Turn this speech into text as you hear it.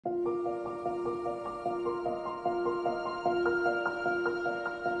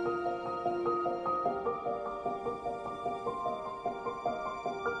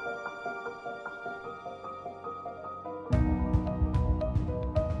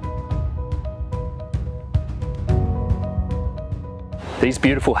These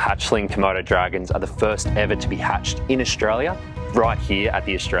beautiful hatchling Komodo dragons are the first ever to be hatched in Australia, right here at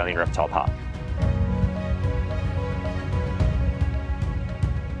the Australian Reptile Park.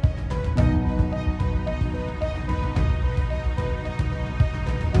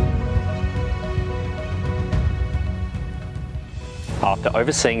 After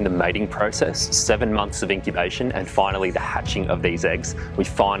overseeing the mating process, 7 months of incubation, and finally the hatching of these eggs, we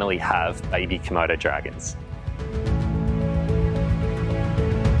finally have baby Komodo dragons.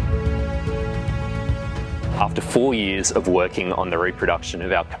 After 4 years of working on the reproduction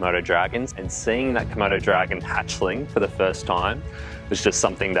of our Komodo dragons and seeing that Komodo dragon hatchling for the first time was just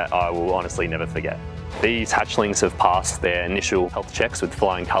something that I will honestly never forget. These hatchlings have passed their initial health checks with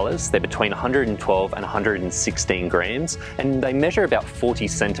flying colours. They're between 112 and 116 grams and they measure about 40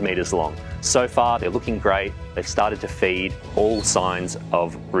 centimetres long. So far they're looking great, they've started to feed, all signs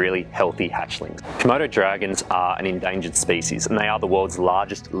of really healthy hatchlings. Komodo dragons are an endangered species and they are the world's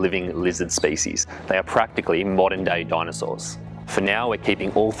largest living lizard species. They are practically modern day dinosaurs. For now, we're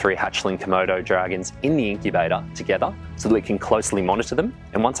keeping all 3 hatchling Komodo dragons in the incubator together so that we can closely monitor them.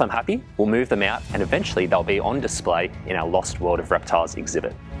 And once I'm happy, we'll move them out and eventually they'll be on display in our Lost World of Reptiles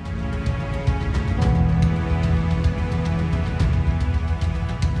exhibit.